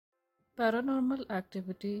Paranormal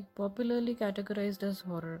activity, popularly categorized as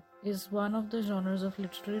horror, is one of the genres of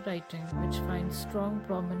literary writing which finds strong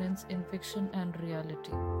prominence in fiction and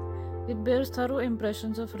reality. It bears thorough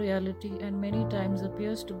impressions of reality and many times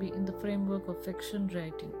appears to be in the framework of fiction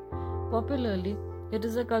writing. Popularly, it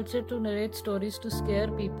is a culture to narrate stories to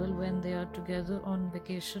scare people when they are together on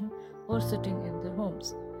vacation or sitting in their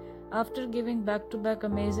homes. After giving back to back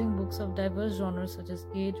amazing books of diverse genres such as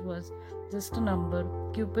Age Was Just a Number,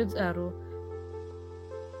 Cupid's Arrow,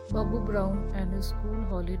 Babu Brown and His School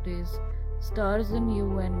Holidays, Stars in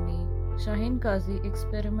You and Me, Shaheen Kazi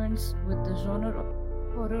experiments with the genre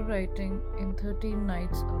of horror writing in 13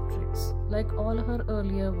 Nights of Tricks. Like all her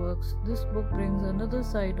earlier works, this book brings another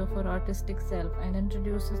side of her artistic self and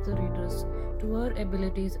introduces the readers to her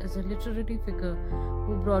abilities as a literary figure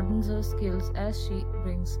who broadens her skills as she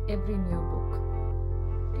brings every new book.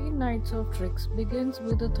 13 Nights of Tricks begins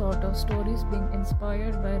with the thought of stories being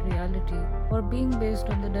inspired by reality or being based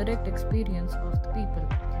on the direct experience of the people.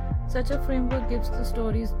 Such a framework gives the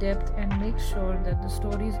stories depth and makes sure that the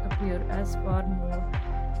stories appear as far more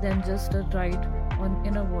than just a ride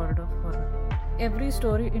in a world of horror. Every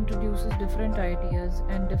story introduces different ideas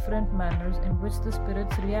and different manners in which the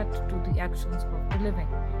spirits react to the actions of the living.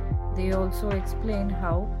 They also explain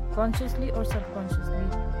how, consciously or subconsciously,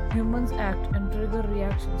 humans act and trigger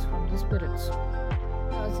reactions from the spirits.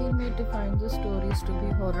 Kazi may define the stories to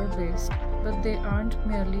be horror based, but they aren't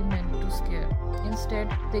merely meant to scare. Instead,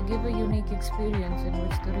 they give a unique experience in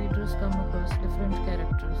which the readers come across different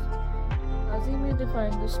characters. Kazi may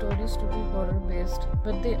define the stories to be horror based,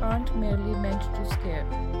 but they aren't merely meant to scare.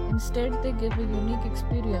 Instead, they give a unique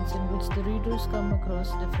experience in which the readers come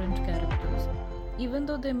across different characters. Even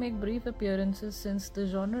though they make brief appearances since the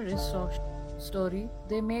genre is soft story,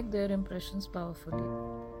 they make their impressions powerfully.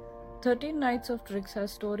 13 Nights of Tricks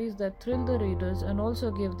has stories that thrill the readers and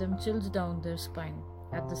also give them chills down their spine.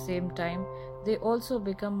 At the same time, they also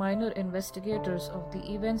become minor investigators of the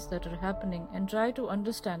events that are happening and try to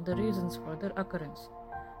understand the reasons for their occurrence.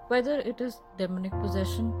 Whether it is demonic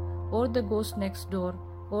possession, or the ghost next door,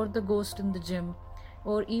 or the ghost in the gym,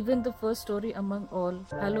 or even the first story among all,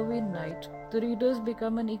 Halloween Night, the readers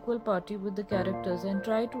become an equal party with the characters and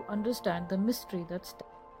try to understand the mystery that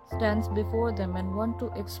stands before them and want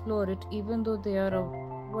to explore it even though they are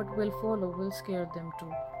what will follow will scare them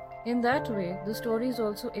too. In that way, the stories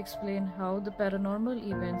also explain how the paranormal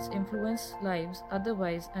events influence lives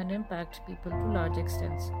otherwise and impact people to large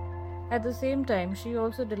extents. At the same time, she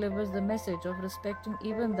also delivers the message of respecting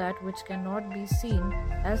even that which cannot be seen,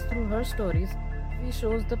 as through her stories, she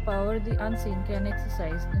shows the power the unseen can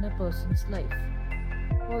exercise in a person's life.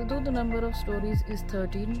 Although the number of stories is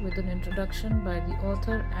 13 with an introduction by the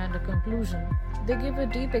author and a conclusion, they give a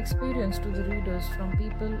deep experience to the readers from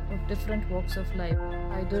people of different walks of life,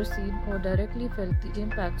 either seen or directly felt the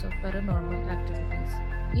impacts of paranormal activities.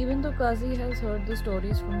 Even though Kazi has heard the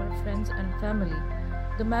stories from her friends and family,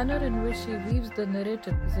 the manner in which she weaves the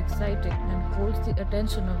narrative is exciting and holds the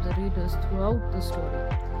attention of the readers throughout the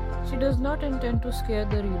story. She does not intend to scare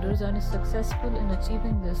the readers and is successful in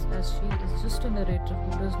achieving this as she is just a narrator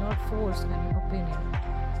who does not force any opinion.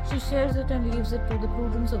 She shares it and leaves it to the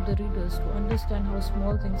prudence of the readers to understand how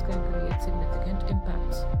small things can create significant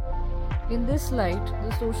impacts. In this light,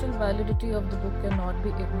 the social validity of the book cannot be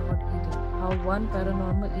ignored either. How one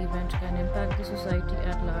paranormal event can impact the society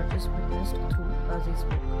at large is witnessed through Kazi's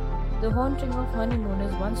book. The Haunting of Honeymoon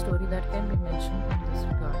is one story that can be mentioned in this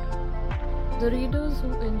regard. The readers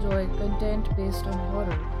who enjoy content based on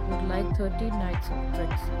horror would like 13 Nights of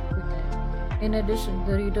Tricks quickly. In addition,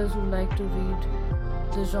 the readers who like to read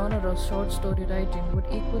the genre of short story writing would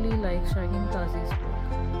equally like Shaheen Kazi's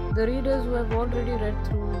book. The readers who have already read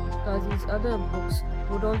through Kazi's other books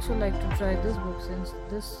would also like to try this book since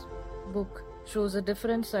this book shows a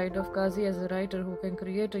different side of Kazi as a writer who can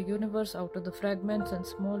create a universe out of the fragments and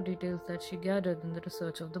small details that she gathered in the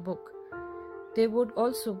research of the book. They would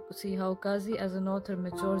also see how Kazi as an author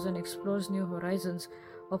matures and explores new horizons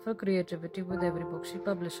of her creativity with every book she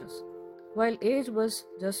publishes. While Age Was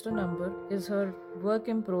Just a Number is her work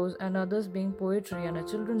in prose and others being poetry and a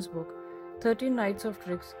children's book, 13 Nights of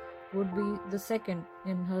Tricks would be the second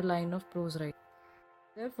in her line of prose writing.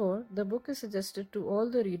 Therefore, the book is suggested to all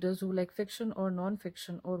the readers who like fiction or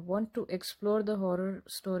non-fiction or want to explore the horror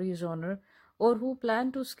story genre or who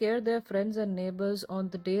plan to scare their friends and neighbors on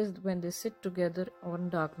the days when they sit together on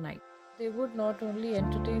dark night. They would not only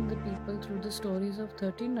entertain the people through the stories of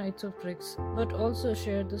 13 Nights of Tricks, but also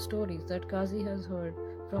share the stories that Kazi has heard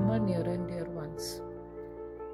from her near and dear ones.